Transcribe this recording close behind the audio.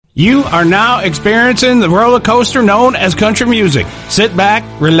You are now experiencing the roller coaster known as country music. Sit back,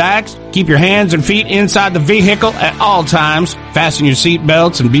 relax, keep your hands and feet inside the vehicle at all times, fasten your seat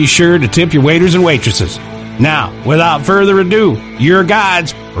belts, and be sure to tip your waiters and waitresses. Now, without further ado, your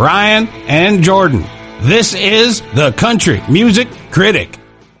guides, Ryan and Jordan. This is the Country Music Critic.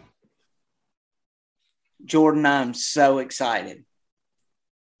 Jordan, I'm so excited.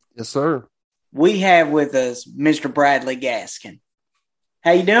 Yes, sir. We have with us Mr. Bradley Gaskin.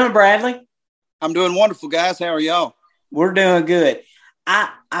 How you doing, Bradley? I'm doing wonderful, guys. How are y'all? We're doing good.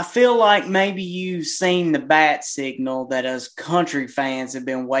 I feel like maybe you've seen the bat signal that us country fans have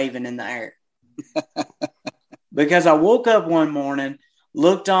been waving in the air. Because I woke up one morning,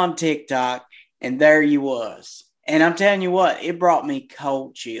 looked on TikTok, and there you was. And I'm telling you what, it brought me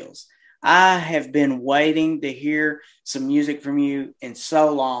cold chills. I have been waiting to hear some music from you in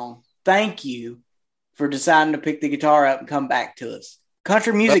so long. Thank you for deciding to pick the guitar up and come back to us.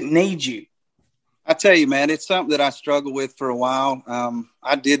 Country music needs you. I tell you, man, it's something that I struggled with for a while.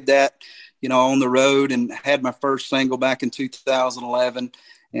 I did that, on the road and had my first single back in 2011.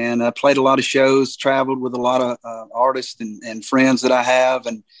 And I played a lot of shows, traveled with a lot of artists and friends that I have.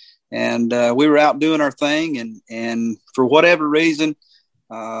 And we were out doing our thing. And for whatever reason,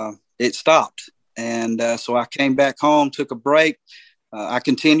 it stopped. And so I came back home, took a break. I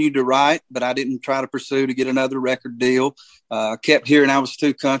continued to write, but I didn't try to pursue to get another record deal. Kept hearing I was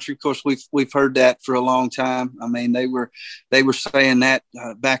too country. Of course, we've heard that for a long time. I mean, they were saying that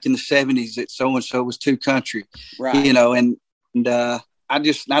back in the 70s that so-and-so was too country, right? And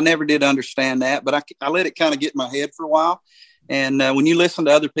I never did understand that, but I let it kind of get in my head for a while. And when you listen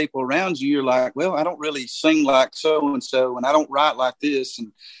to other people around you, you're like, well, I don't really sing like so-and-so, and I don't write like this.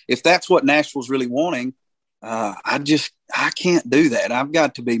 And if that's what Nashville's really wanting, I can't do that. I've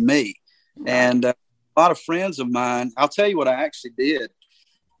got to be me. And a lot of friends of mine, I'll tell you what I actually did.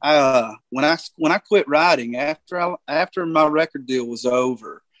 When I quit writing after my record deal was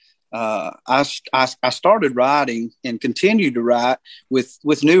over, I started writing and continued to write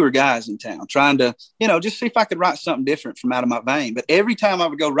with newer guys in town, trying to, just see if I could write something different from out of my vein. But every time I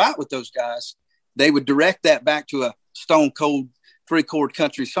would go write with those guys, they would direct that back to a stone cold 3-chord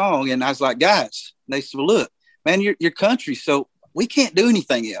country song. And I was like, guys, they said, well, look, man, you're country, so we can't do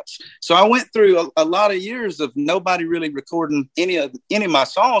anything else. So I went through a lot of years of nobody really recording any of my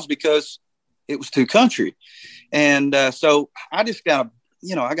songs because it was too country. And so I just got,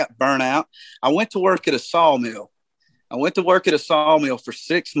 I got burnt out. I went to work at a sawmill. For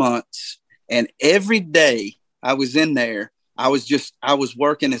 6 months. And every day I was in there, I was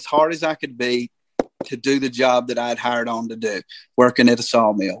working as hard as I could be to do the job that I'd hired on to do, working at a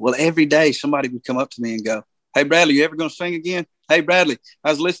sawmill. Well, every day somebody would come up to me and go, hey, Bradley, you ever going to sing again? Hey, Bradley, I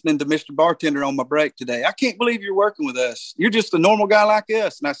was listening to Mr. Bartender on my break today. I can't believe you're working with us. You're just a normal guy like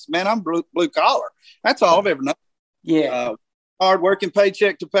us. And I said, man, I'm blue collar. That's all I've ever known. Yeah. Hard working,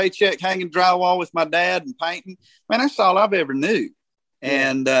 paycheck to paycheck, hanging drywall with my dad and painting. Man, that's all I've ever knew.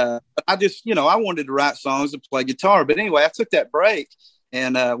 And I just, I wanted to write songs and play guitar. But anyway, I took that break.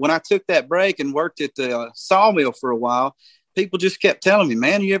 And when I took that break and worked at the sawmill for a while, people just kept telling me,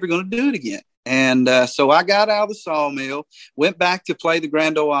 man, you ever going to do it again? And so I got out of the sawmill, went back to play the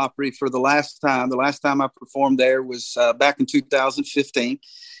Grand Ole Opry for the last time. The last time I performed there was back in 2015.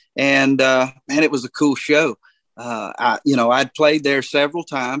 And man, it was a cool show. I'd played there several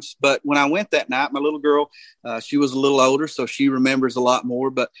times, but when I went that night, my little girl, she was a little older, so she remembers a lot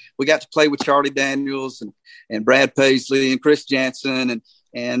more, but we got to play with Charlie Daniels and Brad Paisley and Chris Jansen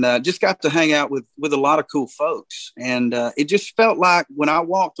and just got to hang out with a lot of cool folks. And it just felt like when I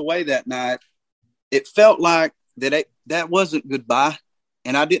walked away that night, it felt like that wasn't goodbye.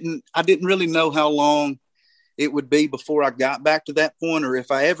 And I didn't really know how long it would be before I got back to that point, or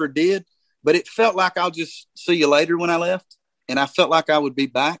if I ever did. But it felt like I'll just see you later when I left. And I felt like I would be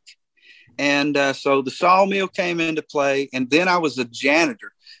back. And so the sawmill came into play. And then I was a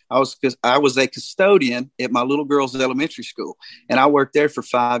janitor. I was a custodian at my little girl's elementary school. And I worked there for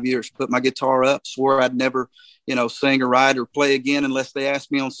 5 years, put my guitar up, swore I'd never, sing or write or play again unless they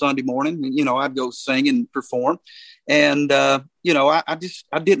asked me on Sunday morning. And, I'd go sing and perform. And, I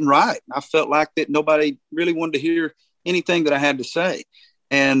didn't write. I felt like that nobody really wanted to hear anything that I had to say.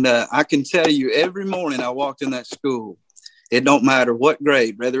 And I can tell you, every morning I walked in that school, it don't matter what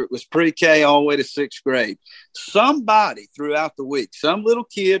grade, whether it was pre-K all the way to 6th grade, somebody throughout the week, some little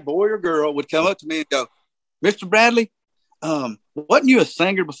kid, boy or girl, would come up to me and go, Mr. Bradley, wasn't you a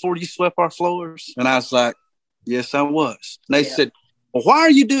singer before you swept our floors? And I was like, yes, I was. And they said, well, why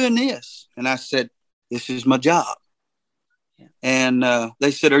are you doing this? And I said, this is my job. Yeah. And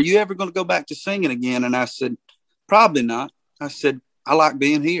they said, are you ever going to go back to singing again? And I said, probably not. I said, I like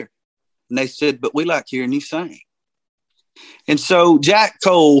being here. And they said, but we like hearing you sing. And so Jack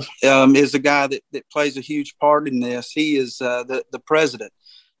Cole is the guy that plays a huge part in this. He is the president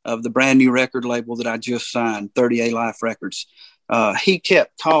of the brand new record label that I just signed, 30A Life Records. He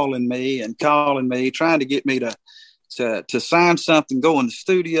kept calling me, trying to get me to sign something, go in the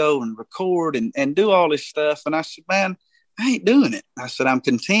studio and record and do all this stuff. And I said, man, I ain't doing it. I said, I'm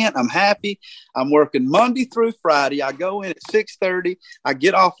content. I'm happy. I'm working Monday through Friday. I go in at 6:30. I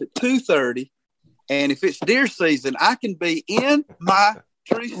get off at 2:30. And if it's deer season, I can be in my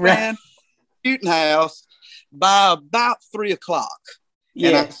tree stand shooting house by about 3 o'clock. Yeah.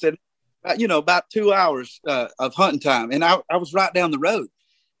 And I said, about 2 hours of hunting time. And I was right down the road.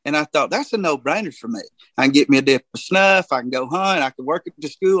 And I thought, that's a no-brainer for me. I can get me a dip of snuff. I can go hunt. I can work at the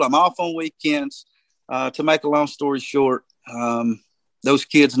school. I'm off on weekends. To make a long story short, those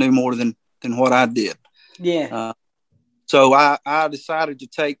kids knew more than what I did. Yeah. So I decided to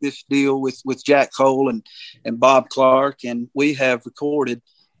take this deal with Jack Cole and Bob Clark, and we have recorded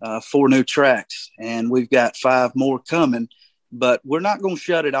 4 new tracks, and we've got 5 more coming, but we're not going to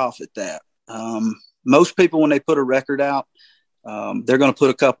shut it off at that. Most people, when they put a record out, they're going to put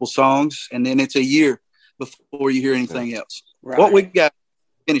a couple songs, and then it's a year before you hear anything else. Right. What we got,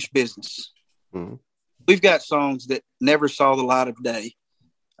 finished business. Mm-hmm. We've got songs that never saw the light of day.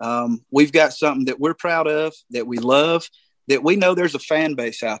 We've got something that we're proud of, that we love, that we know there's a fan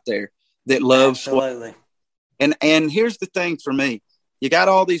base out there that loves. Absolutely. And here's the thing for me. You got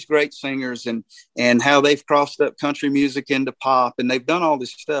all these great singers and how they've crossed up country music into pop, and they've done all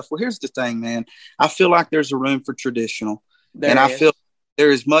this stuff. Well, here's the thing, man. I feel like there's a room for traditional. I feel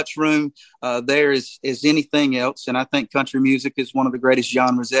there is much room there is anything else. And I think country music is one of the greatest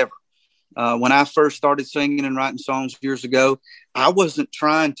genres ever. When I first started singing and writing songs years ago, I wasn't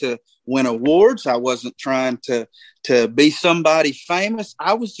trying to win awards. I wasn't trying to be somebody famous.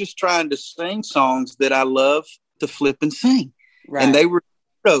 I was just trying to sing songs that I love to flip and sing. Right. And they were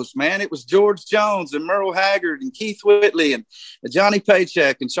heroes, man. It was George Jones and Merle Haggard and Keith Whitley and Johnny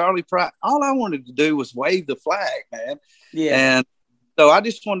Paycheck and Charlie Pride. All I wanted to do was wave the flag, man. Yeah. And so I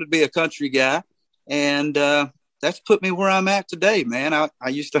just wanted to be a country guy. And, that's put me where I'm at today, man. I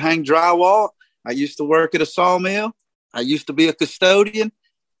used to hang drywall. I used to work at a sawmill. I used to be a custodian.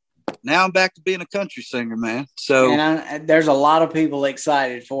 Now I'm back to being a country singer, man. So there's a lot of people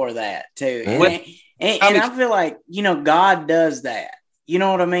excited for that too. And I feel like, God does that. You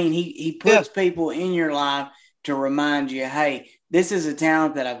know what I mean? He puts people in your life to remind you, hey, this is a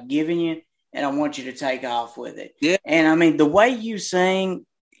talent that I've given you and I want you to take off with it. Yeah. And I mean, the way you sing,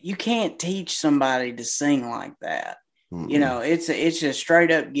 you can't teach somebody to sing like that. Mm-hmm. It's a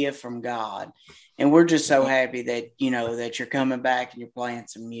straight up gift from God. And we're just so happy that, that you're coming back and you're playing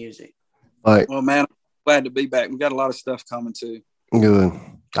some music. Right. Well, man, I'm glad to be back. We got a lot of stuff coming too. Good.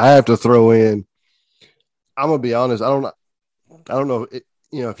 I have to throw in, I'm going to be honest. I don't know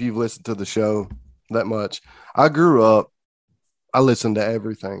if you've listened to the show that much. I grew up, I listened to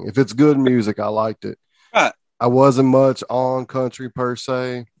everything. If it's good music, I liked it. Right. I wasn't much on country per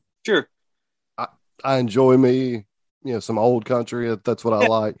se. Sure. I enjoy me, some old country. That's what I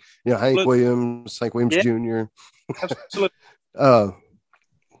like. Hank Williams Jr. Absolutely.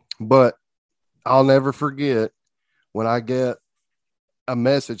 But I'll never forget when I get a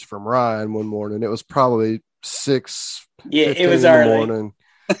message from Ryan one morning. It was probably 6:15 it was in early. the morning.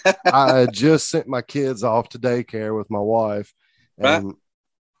 I had just sent my kids off to daycare with my wife. And right.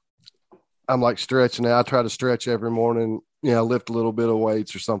 I'm like stretching it. I try to stretch every morning, lift a little bit of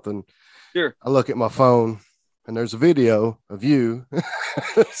weights or something. Sure. I look at my phone and there's a video of you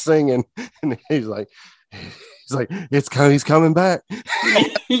singing. And he's like, he's coming back.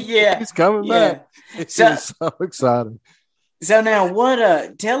 Yeah. He's coming back. So excited. So now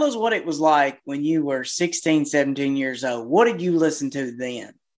tell us what it was like when you were 16, 17 years old. What did you listen to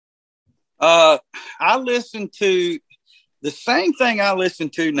then? I listened to the same thing I listen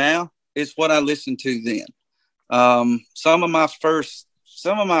to now is what I listened to then. Some of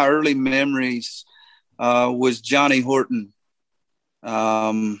my early memories was Johnny Horton.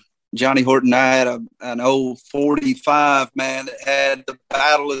 Johnny Horton, I had an old 45, man, that had the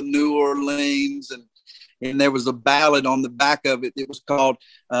Battle of New Orleans, and there was a ballad on the back of it. It was called,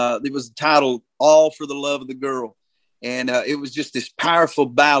 it was titled All for the Love of the Girl. And it was just this powerful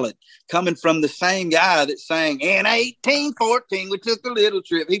ballad coming from the same guy that sang in 1814, we took a little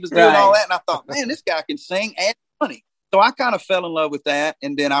trip. He was doing all that. And I thought, man, this guy can sing and funny. So I kind of fell in love with that.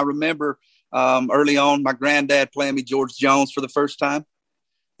 And then I remember early on, my granddad playing me George Jones for the first time.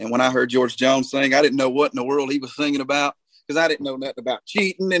 And when I heard George Jones sing, I didn't know what in the world he was singing about. because I didn't know nothing about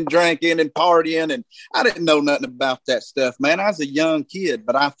cheating and drinking and partying, and I didn't know nothing about that stuff, man. I was a young kid,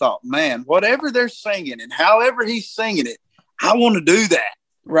 but I thought, man, whatever they're singing and however he's singing it, I want to do that.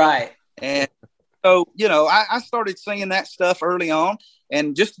 Right. And so, you know, I started singing that stuff early on.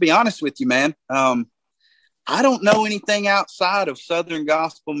 And just to be honest with you, man, I don't know anything outside of Southern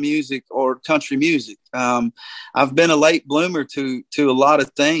gospel music or country music. I've been a late bloomer to a lot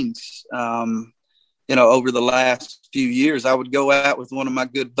of things. You know, over the last few years, I would go out with one of my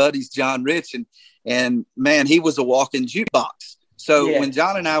good buddies, John Rich, and man, he was a walking jukebox. So when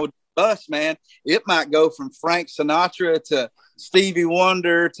John and I would bus, man, it might go from Frank Sinatra to Stevie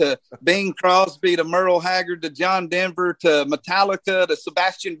Wonder to Bing Crosby to Merle Haggard to John Denver to Metallica to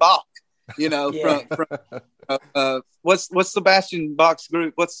Sebastian Bach. You know, from what's Sebastian Bach's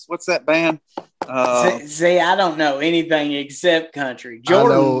group? What's that band? See, I don't know anything except country.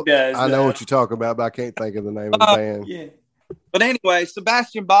 Jordan does. I know what you're talking about, but I can't think of the name of the band. Yeah. But anyway,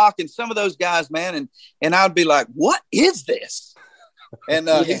 Sebastian Bach and some of those guys, man, and I'd be like, "What is this?" And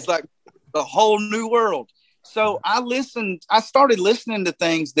he's like, "The whole new world." So I started listening to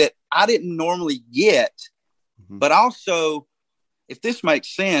things that I didn't normally get, but also, if this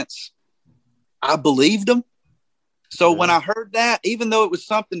makes sense, I believed them. So when I heard that, even though it was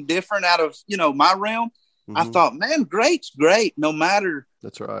something different out of, you know, my realm, I thought, man, great's great, no matter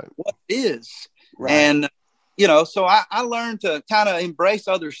that's right what it is. Right. And, you know, so I learned to kind of embrace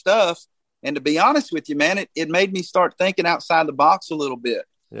other stuff. And to be honest with you, man, it made me start thinking outside the box a little bit.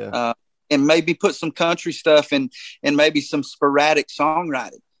 Yeah. And maybe put some country stuff in and maybe some sporadic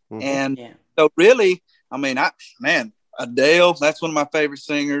songwriting. And so really, I mean, Adele, that's one of my favorite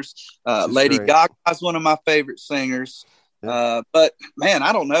singers. Lady Gaga is one of my favorite singers. Yeah. But man,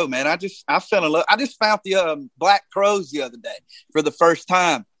 I don't know, man. I fell in love. I just found the Black Crowes the other day for the first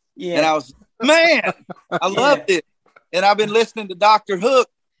time. Yeah. And I was, man, I loved it. And I've been listening to Dr. Hook,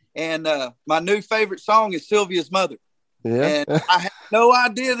 and my new favorite song is Sylvia's Mother. Yeah. And I had no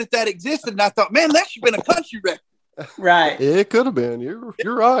idea that existed. And I thought, man, that should have been a country record. Right. Yeah, it could have been.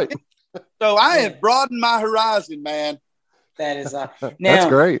 You're right. So I have broadened my horizon, man. That is now, that's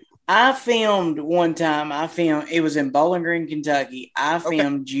great. I filmed one time. It was in Bowling Green, Kentucky. I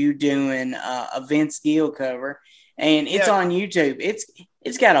filmed you doing a Vince Gill cover, and it's on YouTube.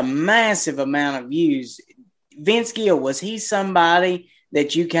 It's got a massive amount of views. Vince Gill, was he somebody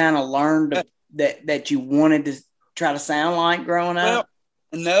that you kind of learned that you wanted to try to sound like growing up?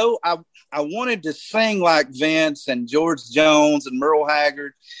 No, I wanted to sing like Vince and George Jones and Merle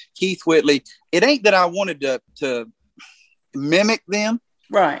Haggard, Keith Whitley. It ain't that I wanted to mimic them.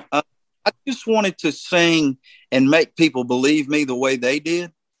 Right. I just wanted to sing and make people believe me the way they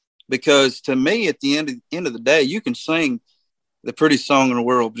did. Because to me, at the end of the day, you can sing the prettiest song in the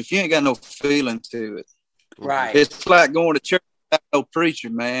world, but if you ain't got no feeling to it, right, it's like going to church without no preacher,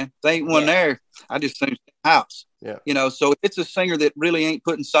 man. There ain't one there. I just sing the house. Yeah. You know, so if it's a singer that really ain't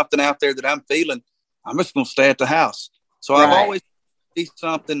putting something out there that I'm feeling, I'm just going to stay at the house. So I've always see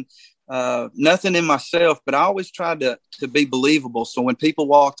something, nothing in myself, but I always tried to be believable. So when people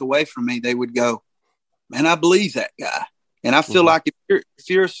walked away from me, they would go, man, I believe that guy. And I feel like if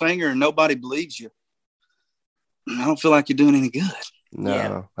you're a singer and nobody believes you, I don't feel like you're doing any good.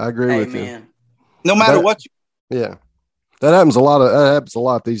 No, I agree with you. No matter what that happens a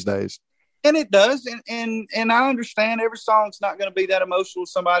lot these days. And it does. And I understand every song's not going to be that emotional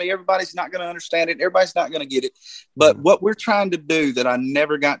to somebody. Everybody's not going to understand it. Everybody's not going to get it. But what we're trying to do that I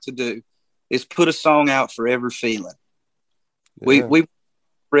never got to do is put a song out for every feeling. Yeah. We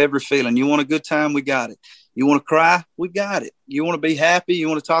for every feeling. You want a good time? We got it. You want to cry? We got it. You want to be happy? You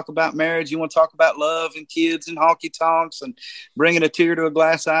want to talk about marriage? You want to talk about love and kids and honky tonks and bringing a tear to a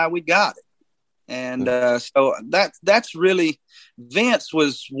glass eye? We got it. And so that's really, Vince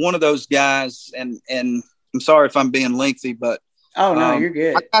was one of those guys, and I'm sorry if I'm being lengthy, but you're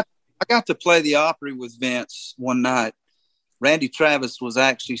good. I got to play the Opry with Vince one night. Randy Travis was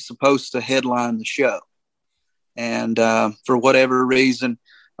actually supposed to headline the show, and for whatever reason,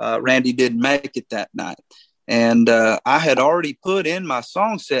 Randy didn't make it that night. And I had already put in my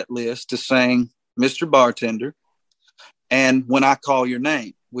song set list to sing Mr. Bartender and When I Call Your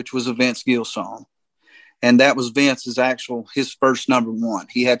Name, which was a Vince Gill song. And that was his first number one.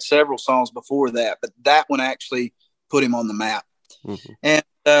 He had several songs before that, but that one actually put him on the map. Mm-hmm.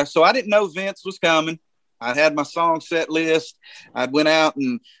 And so I didn't know Vince was coming. I had my song set list. I went out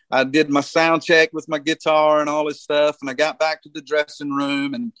and I did my sound check with my guitar and all this stuff. And I got back to the dressing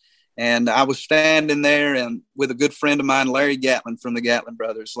room and I was standing there and with a good friend of mine, Larry Gatlin from the Gatlin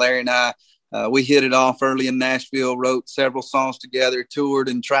Brothers. Larry and I We hit it off early in Nashville, wrote several songs together, toured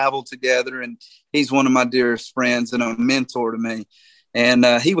and traveled together. And he's one of my dearest friends and a mentor to me. And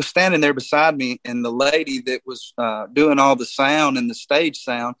he was standing there beside me, and the lady that was doing all the sound and the stage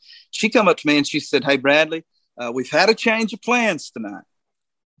sound, she come up to me and she said, "Hey, Bradley, we've had a change of plans tonight.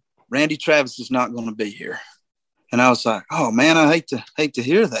 Randy Travis is not going to be here." And I was like, "Oh man, I hate to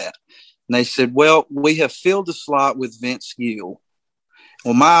hear that." And they said, "Well, we have filled the slot with Vince Gill."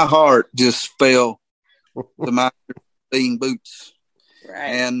 Well, my heart just fell to my being boots.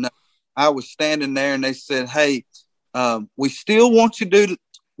 Right. And I was standing there, and they said, "Hey, we still want you to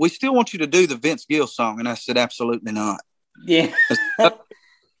do the Vince Gill song." And I said, "Absolutely not." Yeah.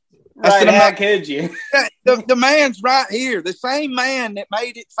 I said, How could you? The man's right here. The same man that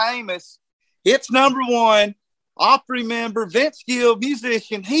made it famous. It's #1, Opry member, Vince Gill,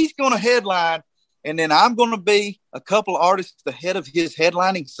 musician. He's going to headline. And then I'm going to be a couple of artists ahead of his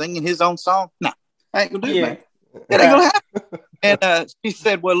headlining, singing his own song. No, I ain't going to do it, man. It ain't going to happen. And she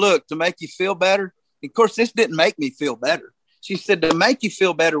said, "Well, look, to make you feel better." Of course, this didn't make me feel better. She said, "To make you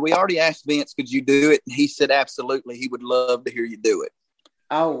feel better, we already asked Vince, could you do it?" And he said, "Absolutely. He would love to hear you do it."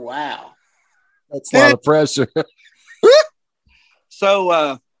 Oh, wow. That's a lot of pressure.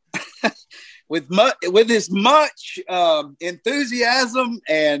 So with as much enthusiasm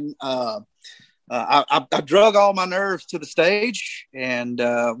and I drug all my nerves to the stage and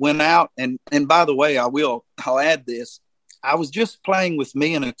went out. And by the way, I'll add this. I was just playing with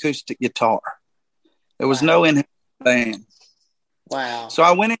me an acoustic guitar. There was no in-house band. Wow. So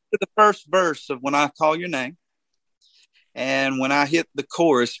I went into the first verse of When I Call Your Name. And when I hit the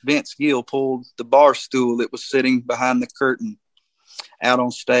chorus, Vince Gill pulled the bar stool that was sitting behind the curtain out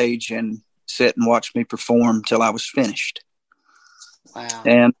on stage and sat and watched me perform till I was finished. Wow.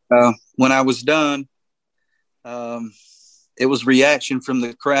 And when I was done, it was reaction from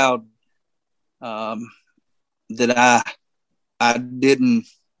the crowd that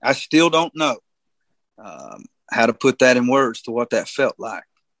I still don't know how to put that in words to what that felt like.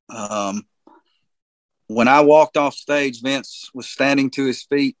 When I walked off stage, Vince was standing to his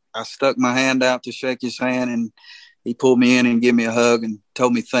feet. I stuck my hand out to shake his hand, and he pulled me in and gave me a hug and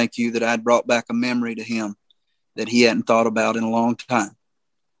told me thank you, that I'd brought back a memory to him that he hadn't thought about in a long time.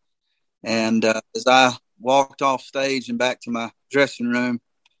 And as I walked off stage and back to my dressing room,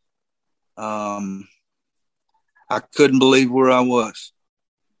 I couldn't believe where I was.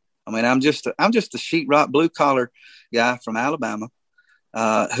 I mean, I'm just a sheetrock blue collar guy from Alabama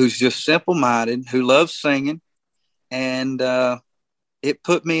who's just simple-minded, who loves singing. And it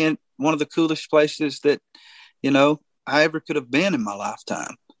put me in one of the coolest places that, I ever could have been in my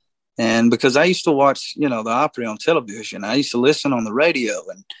lifetime. And because I used to watch, the Opry on television, I used to listen on the radio,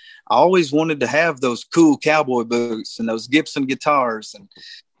 and I always wanted to have those cool cowboy boots and those Gibson guitars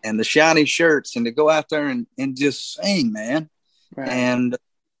and the shiny shirts, and to go out there and just sing, man. Right. And,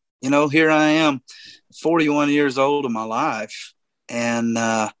 here I am, 41 years old in my life. And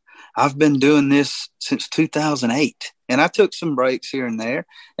I've been doing this since 2008. And I took some breaks here and there.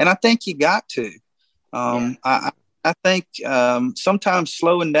 And I think you got to. I think sometimes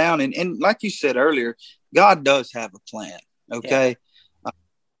slowing down, and like you said earlier, God does have a plan. Okay. Yeah.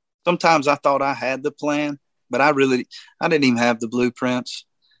 Sometimes I thought I had the plan, but I didn't even have the blueprints.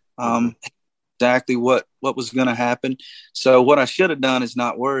 Exactly what was going to happen. So what I should have done is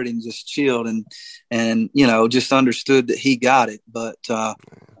not worried and just chilled and just understood that he got it. But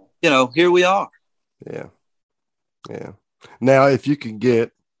here we are. Yeah. Now, if you could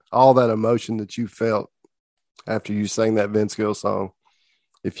get all that emotion that you felt after you sang that Vince Gill song,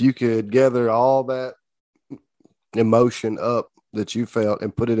 if you could gather all that emotion up that you felt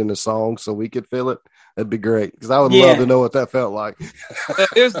and put it in a song so we could feel it, that'd be great. Because I would love to know what that felt like.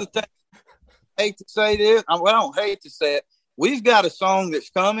 Here's the thing. I hate to say this. I don't hate to say it. We've got a song that's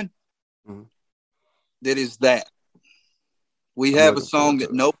coming that is that. We have a song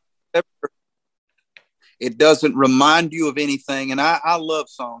that nobody ever heard. It doesn't remind you of anything. And I love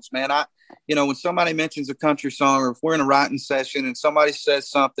songs, man. When somebody mentions a country song, or if we're in a writing session and somebody says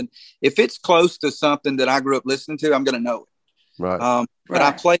something, if it's close to something that I grew up listening to, I'm going to know it. Right. But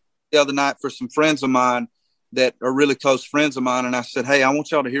I played the other night for some friends of mine that are really close friends of mine. And I said, hey, I want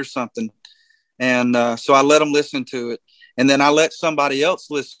y'all to hear something. And so I let them listen to it. And then I let somebody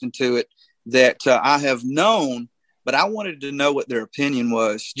else listen to it that I have known, but I wanted to know what their opinion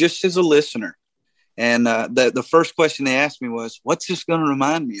was just as a listener. And the first question they asked me was, what's this going to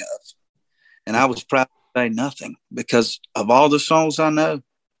remind me of? And I was proud to say nothing, because of all the songs I know,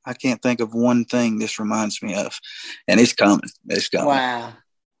 I can't think of one thing this reminds me of. And it's coming. It's coming. Wow.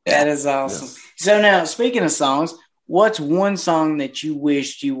 Yeah. That is awesome. Yeah. So now, speaking of songs, what's one song that you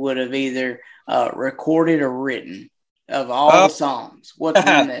wished you would have either recorded or written of all the songs? What's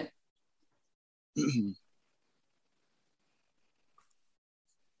one that?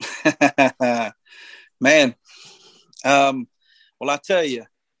 Man, well, I tell you,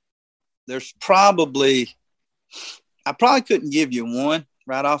 there's I probably couldn't give you one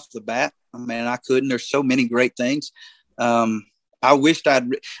right off the bat. I mean, I couldn't. There's so many great things. There's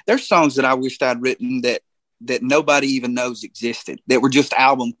songs that I wished I'd written that nobody even knows existed, that were just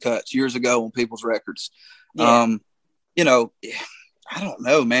album cuts years ago on people's records. Yeah. I don't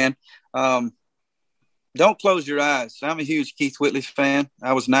know, man. Don't Close Your Eyes. I'm a huge Keith Whitley fan.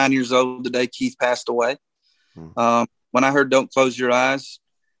 I was 9 years old the day Keith passed away. When I heard Don't Close Your Eyes,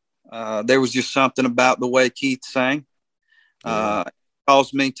 there was just something about the way Keith sang. It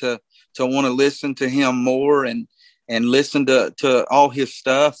caused me to want to listen to him more and listen to all his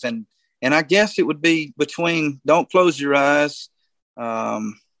stuff. And I guess it would be between Don't Close Your Eyes.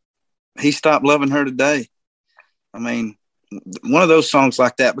 He Stopped Loving Her Today. I mean, one of those songs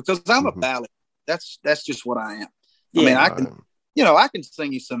like that, because I'm a ballad. That's just what I am. Yeah. I mean, I can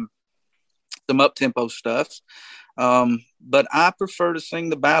sing you some up-tempo stuff. But I prefer to sing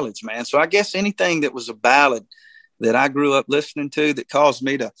the ballads, man. So I guess anything that was a ballad that I grew up listening to that caused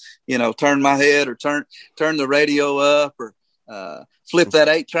me to, turn my head or turn the radio up or flip that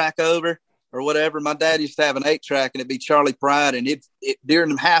 8-track over or whatever. My dad used to have an 8-track and it'd be Charlie Pride, and it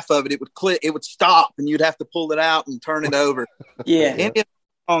during half of it, it would click, it would stop, and you'd have to pull it out and turn it over. Yeah. Any of the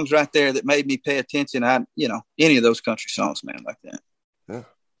songs right there that made me pay attention. Any of those country songs, man, like that. Yeah.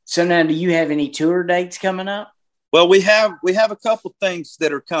 So now, do you have any tour dates coming up? Well, we have a couple things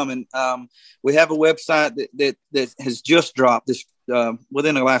that are coming. We have a website that has just dropped this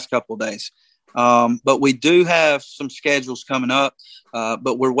within the last couple of days. But we do have some schedules coming up,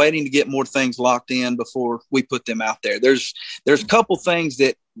 but we're waiting to get more things locked in before we put them out there. There's a couple things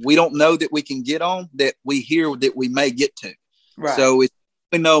that we don't know that we can get on that we hear that we may get to. Right. So we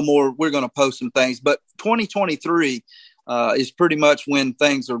know more. We're going to post some things, but 2023 is pretty much when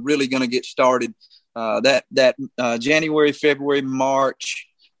things are really going to get started. That January, February, March,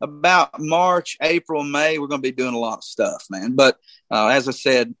 about March, April, May, we're going to be doing a lot of stuff, man. But as I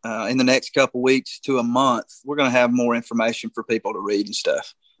said, in the next couple weeks to a month, we're going to have more information for people to read and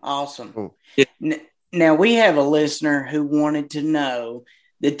stuff. Awesome. Yeah. Now, we have a listener who wanted to know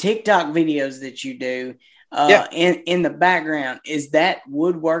the TikTok videos that you do in the background. Is that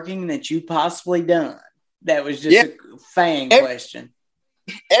woodworking that you possibly done? That was just a fan question.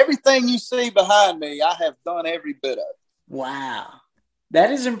 Everything you see behind me, I have done every bit of. Wow.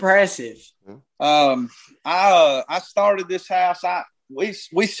 That is impressive. I started this house.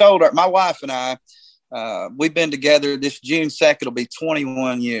 We sold my wife and I, we've been together this June 2nd. It'll be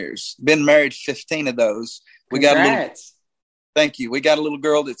 21 years. Been married 15 of those. Congrats. Thank you. We got a little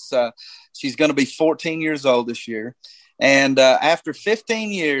girl that's, she's going to be 14 years old this year. And after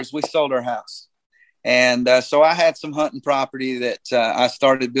 15 years, we sold our house. And so I had some hunting property that I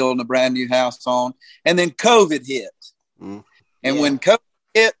started building a brand new house on. And then COVID hit. And when COVID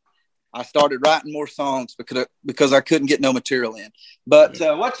hit, I started writing more songs because I couldn't get no material in. But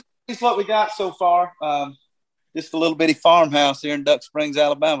what we got so far. Just a little bitty farmhouse here in Duck Springs,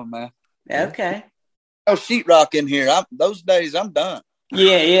 Alabama, man. Okay. No sheetrock in here. Those days I'm done.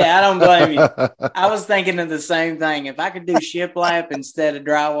 Yeah, I don't blame you. I was thinking of the same thing. If I could do shiplap instead of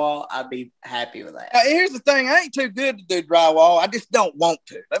drywall, I'd be happy with that. Here's the thing. I ain't too good to do drywall. I just don't want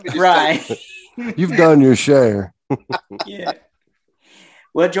to. Let me just right. You've done your share. Yeah.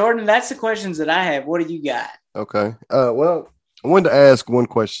 Well, Jordan, that's the questions that I have. What do you got? Okay. Well, I wanted to ask one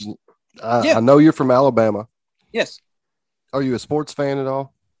question. I know you're from Alabama. Yes. Are you a sports fan at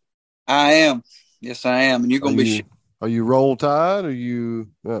all? I am. Yes, I am. And you're going to be... Are you Roll Tide or are you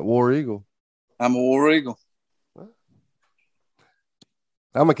War Eagle? I'm a War Eagle.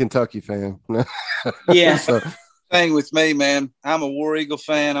 I'm a Kentucky fan. Yeah. So. Thing with me, man. I'm a War Eagle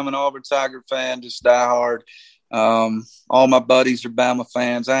fan. I'm an Auburn Tiger fan, just die hard. All my buddies are Bama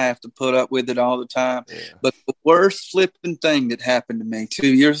fans. I have to put up with it all the time. Yeah. But the worst flipping thing that happened to me 2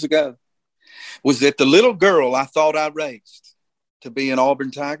 years ago was that the little girl I thought I raised to be an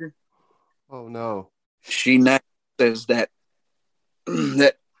Auburn Tiger. Oh, no. She now says that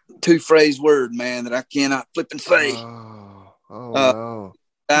two-phrase word, man, that I cannot flip and say. No.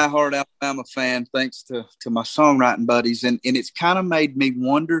 Die-hard Alabama fan, thanks to my songwriting buddies. And it's kind of made me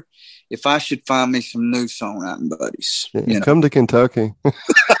wonder if I should find me some new songwriting buddies. Yeah, come to Kentucky.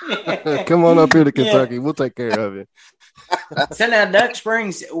 Come on up here to Kentucky. We'll take care of you. So now Duck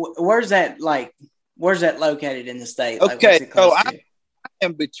Springs, where's that located in the state? Okay, so I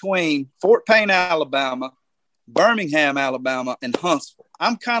am between Fort Payne, Alabama, Birmingham, Alabama, and Huntsville.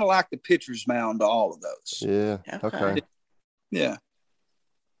 I'm kind of like the pitcher's mound to all of those. Yeah. Okay. Yeah.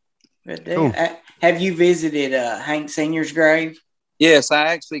 Cool. Have you visited Hank Sr.'s grave? Yes,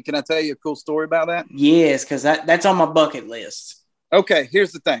 can I tell you a cool story about that? Yes, because that's on my bucket list. Okay,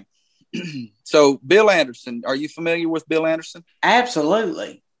 here's the thing. So Bill Anderson, are you familiar with Bill Anderson?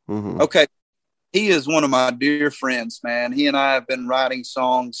 Absolutely. Mm-hmm. Okay. He is one of my dear friends, man. He and I have been writing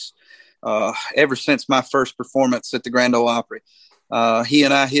songs ever since my first performance at the Grand Ole Opry. He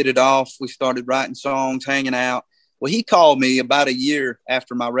and I hit it off. We started writing songs, hanging out. Well, he called me about a year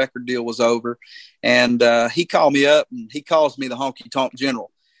after my record deal was over, and he called me up, and he calls me the Honky Tonk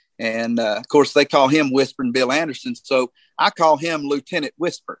General. And, of course, they call him Whispering Bill Anderson, so I call him Lieutenant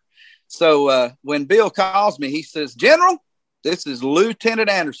Whisper. So when Bill calls me, he says, General, this is Lieutenant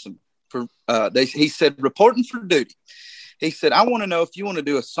Anderson. He said, reporting for duty. He said, I want to know if you want to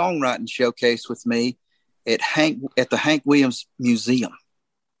do a songwriting showcase with me at the Hank Williams Museum.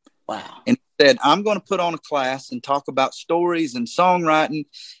 Wow. And he said, I'm going to put on a class and talk about stories and songwriting.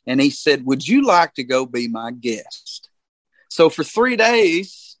 And he said, would you like to go be my guest? So for 3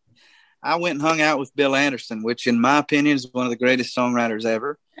 days, I went and hung out with Bill Anderson, which in my opinion is one of the greatest songwriters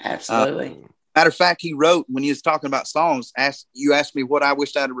ever. Absolutely. Matter of fact, he wrote, when he was talking about songs, you asked me what I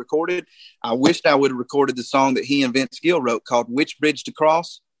wished I'd have recorded. I wished I would have recorded the song that he and Vince Gill wrote called Which Bridge to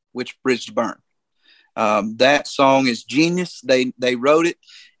Cross, Which Bridge to Burn. That song is genius. They wrote it,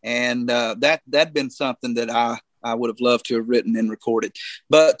 and that'd been something that I would have loved to have written and recorded.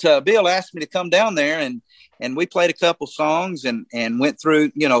 But Bill asked me to come down there, and we played a couple songs and went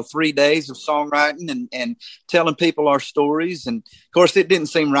through, 3 days of songwriting and telling people our stories. And of course, it didn't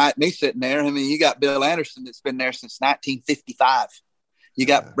seem right me sitting there. I mean, you got Bill Anderson that's been there since 1955. You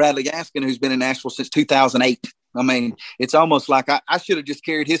got Bradley Gaskin, who's been in Nashville since 2008. I mean, it's almost like I should have just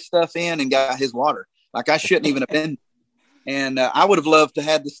carried his stuff in and got his water. Like I shouldn't even have been. And I would have loved to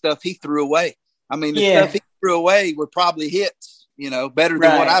have the stuff he threw away. I mean, the stuff he threw away were probably hits, better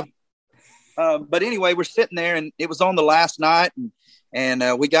than what I've. But anyway, we're sitting there, and it was on the last night,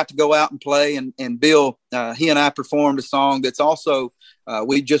 and we got to go out and play. And Bill, he and I performed a song that's also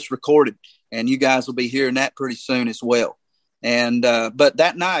we just recorded, and you guys will be hearing that pretty soon as well. And but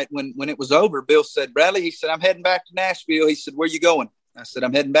that night, when it was over, Bill said, Bradley, he said, I'm heading back to Nashville. He said, where you going? I said,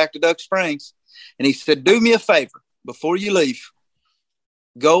 I'm heading back to Duck Springs. And he said, do me a favor before you leave.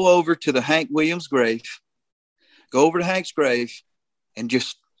 Go over to the Hank Williams grave. Go over to Hank's grave and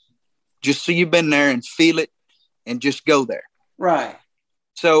just so you've been there and feel it and just go there. Right.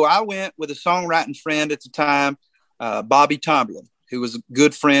 So I went with a songwriting friend at the time, Bobby Tomlin, who was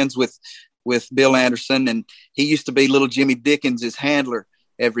good friends with Bill Anderson. And he used to be Little Jimmy Dickens' handler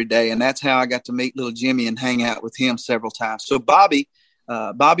every day. And that's how I got to meet Little Jimmy and hang out with him several times. So Bobby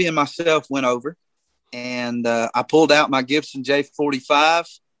and myself went over, and I pulled out my Gibson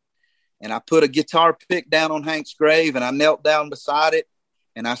J45, and I put a guitar pick down on Hank's grave, and I knelt down beside it,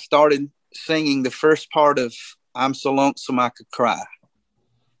 and I started singing the first part of I'm So Lonesome I Could Cry.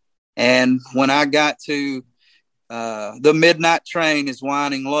 And when I got to the midnight train is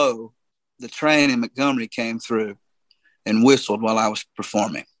winding low, the train in Montgomery came through and whistled while I was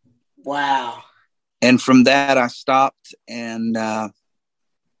performing. Wow. And from that, I stopped and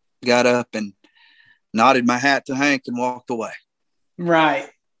got up and nodded my hat to Hank and walked away. Right.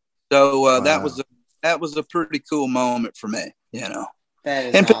 So Wow. that was a pretty cool moment for me,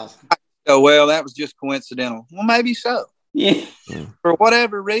 That is awesome. Oh, well, that was just coincidental. Well, maybe so. Yeah. For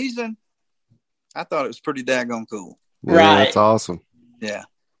whatever reason, I thought it was pretty daggone cool. Yeah, Right. That's awesome. Yeah.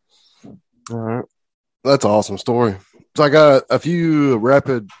 All right. That's an awesome story. So I got a few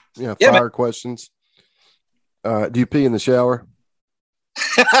rapid fire questions. Do you pee in the shower?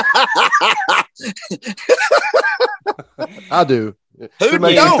 I do. Who It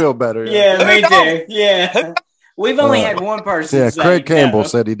makes don't? me feel better. Yeah, me Who too. Yeah. We've only had one person. Yeah, say Craig Campbell no.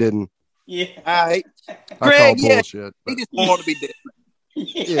 said he didn't. Yeah. I I Craig, call bullshit. he but- just want to be different.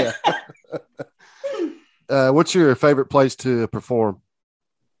 Yeah. What's your favorite place to perform?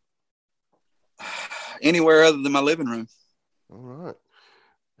 Anywhere other than my living room. All right.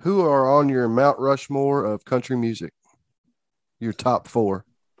 Who are on your Mount Rushmore of country music? Your top 4.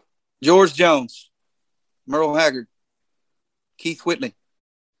 George Jones, Merle Haggard, Keith Whitley.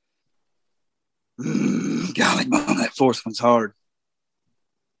 Golly, mom, that fourth one's hard.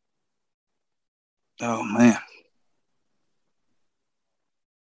 Oh, man.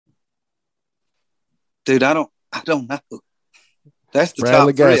 Dude, I don't know. That's the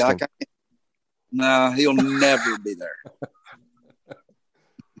Bradley top 3. Gaskin. No, he'll never be there.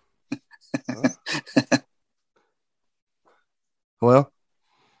 Well,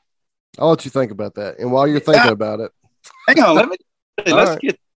 I'll let you think about that. And while you're thinking about it, hang on, let's right.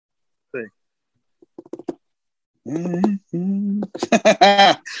 get.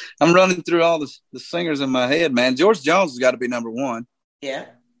 I'm running through all the singers in my head, man. George Jones has got to be number one. Yeah.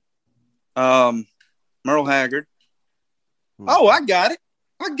 Merle Haggard. Oh, I got it.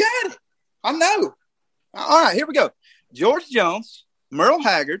 I know. All right, here we go. George Jones, Merle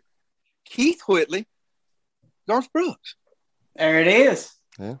Haggard, Keith Whitley, Garth Brooks. There it is.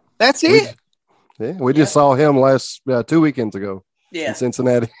 Yeah. That's it. We just saw him last 2 weekends ago in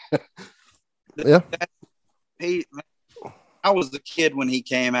Cincinnati. Yeah. I was a kid when he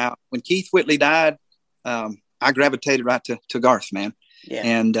came out. When Keith Whitley died, I gravitated right to Garth, man. Yeah.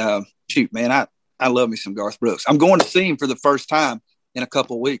 And shoot, man, I love me some Garth Brooks. I'm going to see him for the first time in a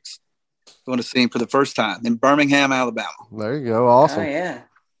couple of weeks. Going to see him for the first time in Birmingham, Alabama. There you go. Awesome. Oh, yeah.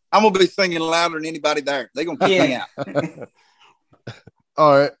 I'm going to be singing louder than anybody there. They're going to kick me out.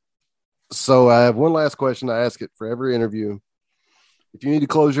 All right. So I have one last question. I ask it for every interview. If you need to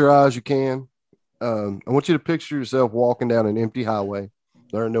close your eyes, you can. I want you to picture yourself walking down an empty highway.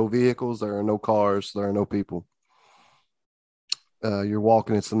 There are no vehicles. There are no cars. There are no people. You're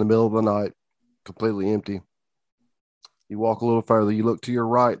walking. It's in the middle of the night, completely empty. You walk a little further. You look to your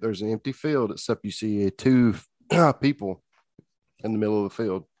right. There's an empty field, except you see two people in the middle of the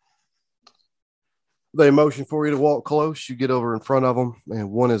field. They motion for you to walk close. You get over in front of them, and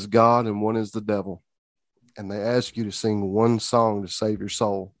one is God and one is the devil. And they ask you to sing one song to save your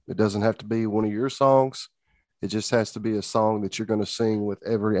soul. It doesn't have to be one of your songs. It just has to be a song that you're going to sing with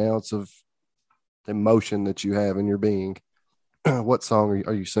every ounce of emotion that you have in your being. What song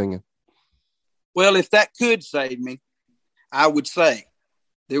are you singing? Well, if that could save me, I would say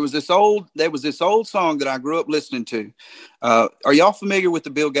there was this old song that I grew up listening to. Are y'all familiar with the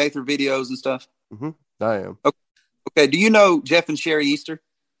Bill Gaither videos and stuff? Mm-hmm. I am. Okay. Do you know Jeff and Sherry Easter?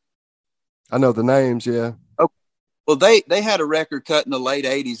 I know the names. Yeah. Okay. Well, they had a record cut in the late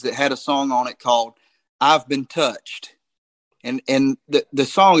 80s that had a song on it called "I've Been Touched," and the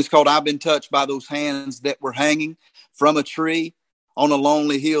song is called "I've Been Touched by Those Hands That Were Hanging from a Tree on a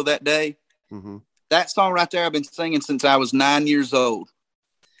Lonely Hill That Day." Mm-hmm. That song right there, I've been singing since I was 9 years old.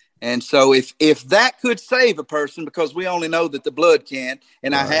 And so if that could save a person, because we only know that the blood can,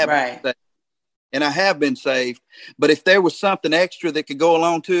 and Right. I have been saved. But if there was something extra that could go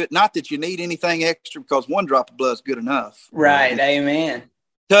along to it, not that you need anything extra, because one drop of blood is good enough. Right. Amen.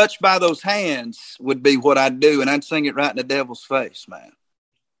 Touched by those hands would be what I'd do, and I'd sing it right in the devil's face, man.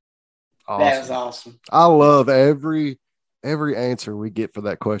 Awesome. That was awesome. I love every answer we get for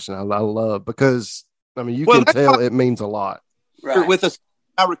that question. I love, because I mean, you can tell it means a lot. Right. With a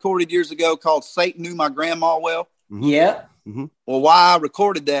I recorded years ago called "Satan Knew My Grandma Well." Mm-hmm. Yep. Mm-hmm. Well, why I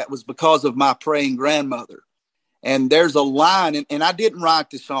recorded that was because of my praying grandmother. And there's a line, and I didn't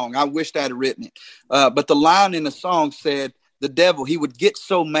write the song. I wished I'd have written it. But the line in the song said, the devil, he would get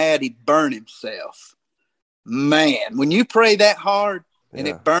so mad he'd burn himself. Man, when you pray that hard and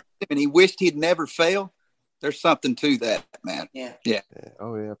it burns him and he wished he'd never fail, there's something to that, man. Yeah.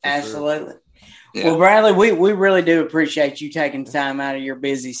 Oh, yeah. Absolutely. Sure. Yeah. Well, Bradley, we really do appreciate you taking time out of your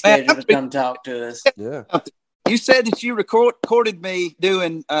busy schedule to come talk to us. Yeah. You said that you recorded me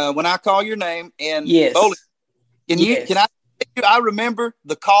doing When I Call Your Name and Yes. Bowling. Can I remember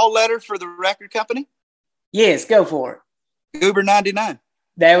the call letter for the record company? Yes, go for it. Goober 99.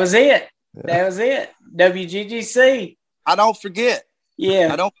 That was it. Yeah. That was it. WGGC. I don't forget. Yeah.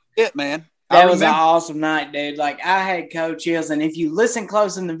 I don't forget, man. That was an awesome night, dude. Like, I had cold chills, and if you listen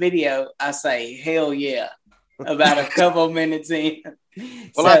close in the video, I say, hell yeah, about a couple of minutes in.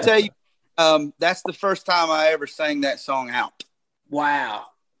 Well, I tell you, that's the first time I ever sang that song out. Wow.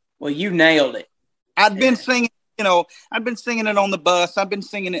 Well, you nailed it. I'd been singing, I'd been singing it on the bus. I've been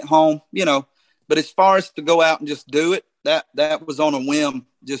singing it home, but as far as to go out and just do it, that was on a whim,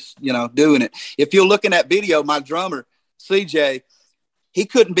 just, doing it. If you'll look in that video, my drummer, CJ, he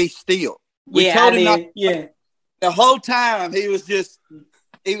couldn't be still. We told him not. Yeah. The whole time he was just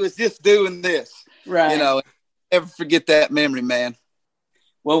doing this. Right. Never forget that memory, man.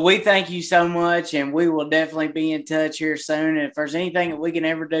 Well, we thank you so much, and we will definitely be in touch here soon. And if there's anything that we can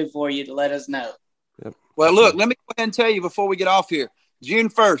ever do for you, to let us know. Yep. Well, look, let me go ahead and tell you before we get off here. June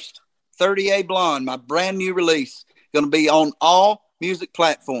 1st, 30A Blonde, my brand new release, going to be on all music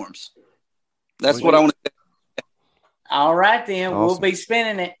platforms. That's what I want to say. All right, then. Awesome. We'll be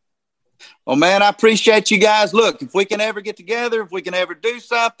spinning it. Well, man, I appreciate you guys. Look, if we can ever get together, if we can ever do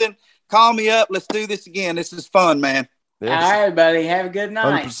something, call me up. Let's do this again. This is fun, man. Yes. All right, buddy. Have a good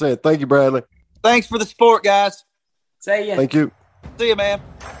night. 100%. Thank you, Bradley. Thanks for the support, guys. See ya. Thank you. See you, man.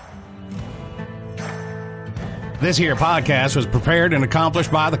 This here podcast was prepared and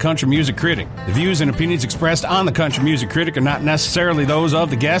accomplished by the Country Music Critic. The views and opinions expressed on the Country Music Critic are not necessarily those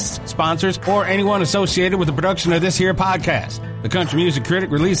of the guests, sponsors, or anyone associated with the production of this here podcast. The Country Music Critic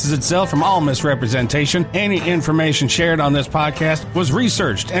releases itself from all misrepresentation. Any information shared on this podcast was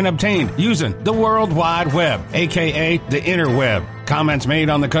researched and obtained using the World Wide Web, aka the interweb. Comments made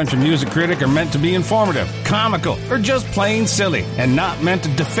on the Country Music Critic are meant to be informative, comical, or just plain silly, and not meant to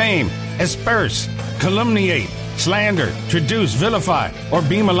defame, asperse, calumniate, slander, traduce, vilify, or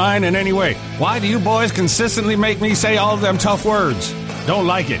be malign in any way. Why do you boys consistently make me say all them tough words? Don't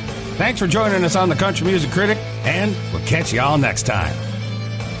like it. Thanks for joining us on the Country Music Critic, and we'll catch y'all next time.